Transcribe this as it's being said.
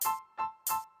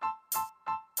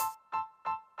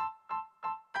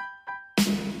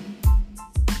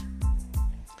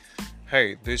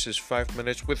Hey, this is 5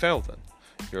 Minutes with Elvin.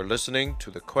 You're listening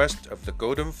to The Quest of the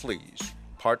Golden Fleece,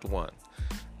 Part 1.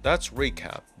 Let's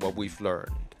recap what we've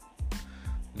learned.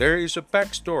 There is a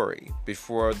backstory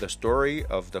before the story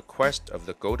of the Quest of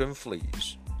the Golden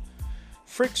Fleece.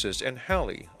 Phrixus and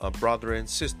Hylas are brother and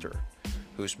sister,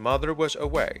 whose mother was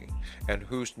away, and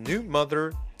whose new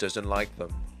mother doesn't like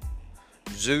them.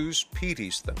 Zeus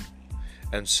pities them,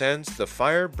 and sends the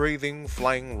fire-breathing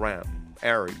flying ram,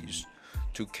 Ares,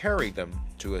 to carry them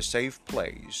to a safe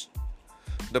place.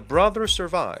 The brother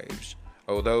survives,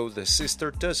 although the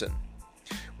sister doesn't.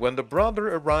 When the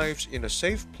brother arrives in a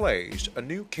safe place, a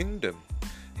new kingdom,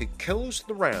 he kills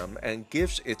the ram and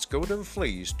gives its golden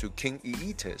fleece to King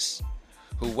Aeetes,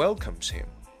 who welcomes him.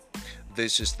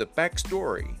 This is the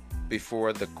backstory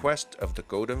before the quest of the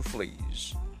Golden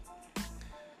Fleece.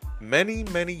 Many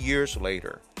years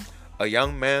later, a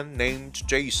young man named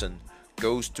Jason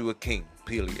goes to a king,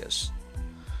 Peleus.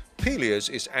 Peleus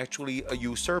is actually a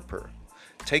usurper,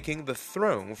 taking the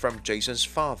throne from Jason's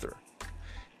father.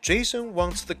 Jason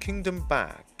wants the kingdom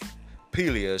back.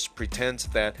 Peleus pretends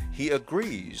that he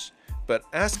agrees, but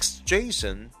asks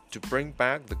Jason to bring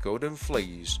back the Golden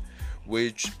Fleece,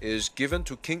 which is given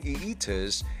to King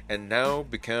Aeetes and now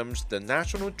becomes the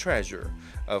national treasure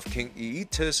of King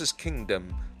Aeetes'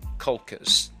 kingdom,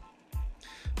 Colchis.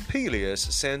 Peleus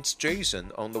sends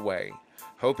Jason on the way,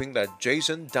 hoping that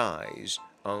Jason dies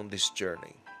on this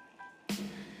journey.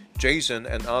 Jason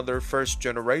and other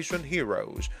first-generation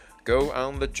heroes go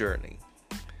on the journey.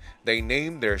 They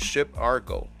name their ship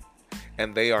Argo,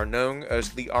 and they are known as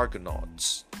the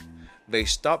Argonauts. They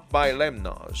stop by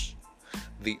Lemnos,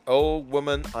 the old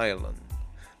woman island.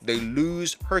 They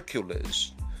lose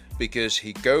Hercules because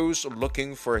he goes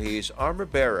looking for his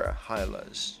armor-bearer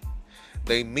Hylas.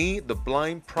 They meet the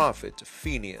blind prophet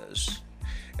Phineus,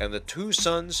 and the two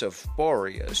sons of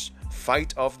Boreas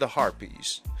fight off the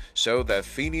harpies so that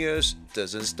Phineus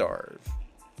doesn't starve.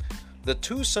 The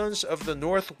two sons of the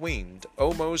north wind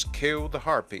almost kill the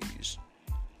harpies.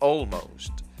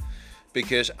 Almost.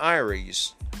 Because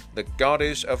Iris, the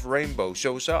goddess of rainbow,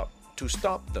 shows up to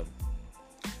stop them.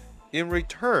 In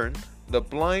return, the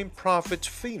blind prophet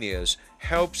Phineus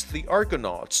helps the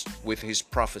Argonauts with his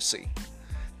prophecy,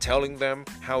 telling them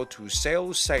how to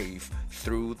sail safe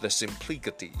through the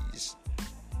Symplegades.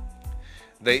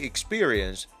 They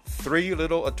experience three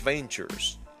little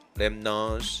adventures,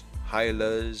 Lemnos,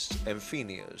 Hylas, and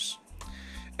Phineus,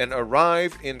 and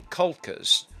arrive in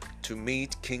Colchis to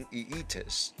meet King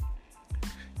Aeetes.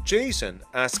 Jason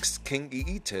asks King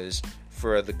Aeetes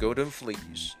for the Golden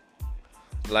Fleece.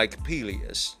 Like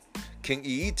Peleus, King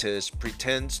Aeetes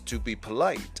pretends to be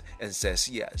polite and says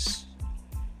yes.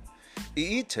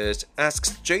 Aeetes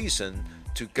asks Jason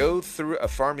to go through a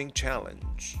farming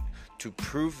challenge to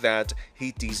prove that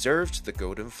he deserves the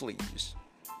Golden Fleece.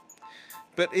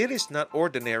 But it is not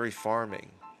ordinary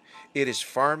farming. It is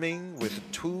farming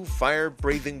with two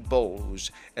fire-breathing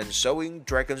bulls and sowing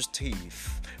dragon's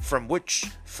teeth, from which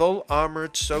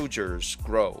full-armored soldiers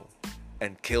grow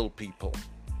and kill people.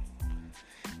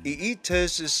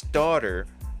 Aeetes' daughter,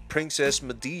 Princess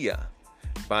Medea,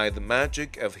 by the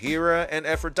magic of Hera and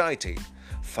Aphrodite,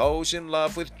 falls in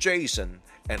love with Jason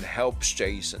and helps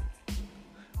Jason.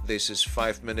 This is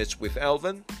 5 Minutes with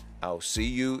Elvin. I'll see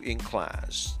you in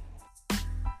class.